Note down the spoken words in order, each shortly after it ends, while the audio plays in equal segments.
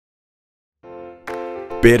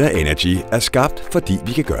Better Energy er skabt, fordi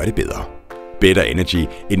vi kan gøre det bedre. Better Energy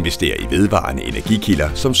investerer i vedvarende energikilder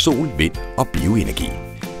som sol, vind og bioenergi.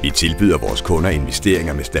 Vi tilbyder vores kunder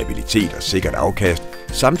investeringer med stabilitet og sikkert afkast,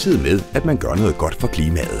 samtidig med, at man gør noget godt for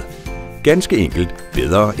klimaet. Ganske enkelt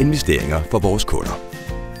bedre investeringer for vores kunder.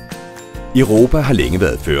 Europa har længe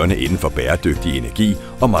været førende inden for bæredygtig energi,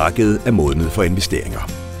 og markedet er modnet for investeringer.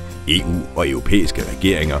 EU og europæiske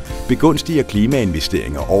regeringer begunstiger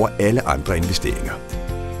klimainvesteringer over alle andre investeringer.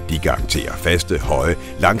 De garanterer faste, høje,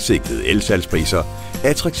 langsigtede elsalgspriser,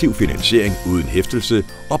 attraktiv finansiering uden hæftelse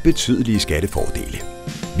og betydelige skattefordele.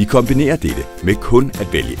 Vi kombinerer dette med kun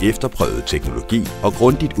at vælge efterprøvet teknologi og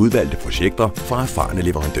grundigt udvalgte projekter fra erfarne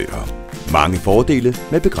leverandører. Mange fordele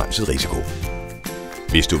med begrænset risiko.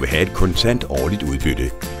 Hvis du vil have et kontant årligt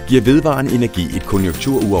udbytte, giver vedvarende energi et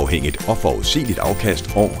konjunkturuafhængigt og forudsigeligt afkast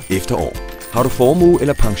år efter år. Har du formue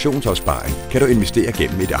eller pensionsopsparing, kan du investere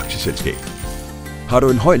gennem et aktieselskab. Har du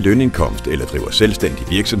en høj lønindkomst eller driver selvstændig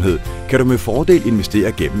virksomhed, kan du med fordel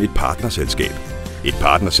investere gennem et partnerselskab. Et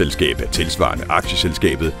partnerselskab er tilsvarende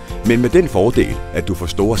aktieselskabet, men med den fordel, at du får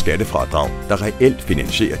store skattefradrag, der reelt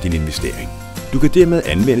finansierer din investering. Du kan dermed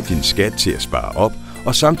anvende din skat til at spare op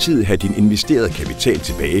og samtidig have din investerede kapital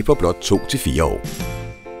tilbage på blot 2 til 4 år.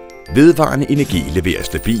 Vedvarende energi leverer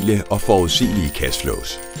stabile og forudsigelige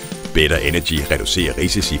cashflows. Better Energy reducerer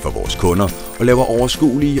risici for vores kunder og laver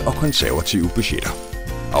overskuelige og konservative budgetter.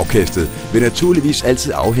 Afkastet vil naturligvis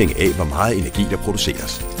altid afhænge af, hvor meget energi der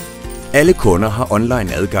produceres. Alle kunder har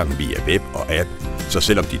online adgang via web og app, så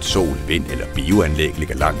selvom dit sol-, vind- eller bioanlæg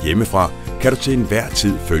ligger langt hjemmefra, kan du til enhver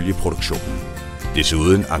tid følge produktionen.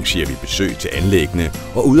 Desuden arrangerer vi besøg til anlæggene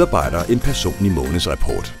og udarbejder en personlig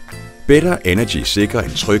månedsrapport. Better Energy sikrer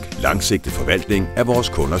en tryg, langsigtet forvaltning af vores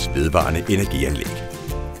kunders vedvarende energianlæg.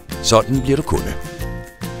 Sådan bliver du kunde.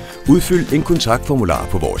 Udfyld en kontaktformular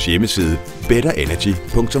på vores hjemmeside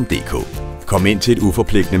betterenergy.dk. Kom ind til et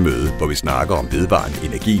uforpligtende møde, hvor vi snakker om vedvarende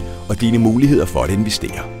energi og dine muligheder for at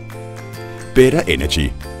investere. Better Energy.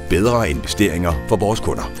 Bedre investeringer for vores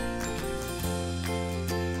kunder.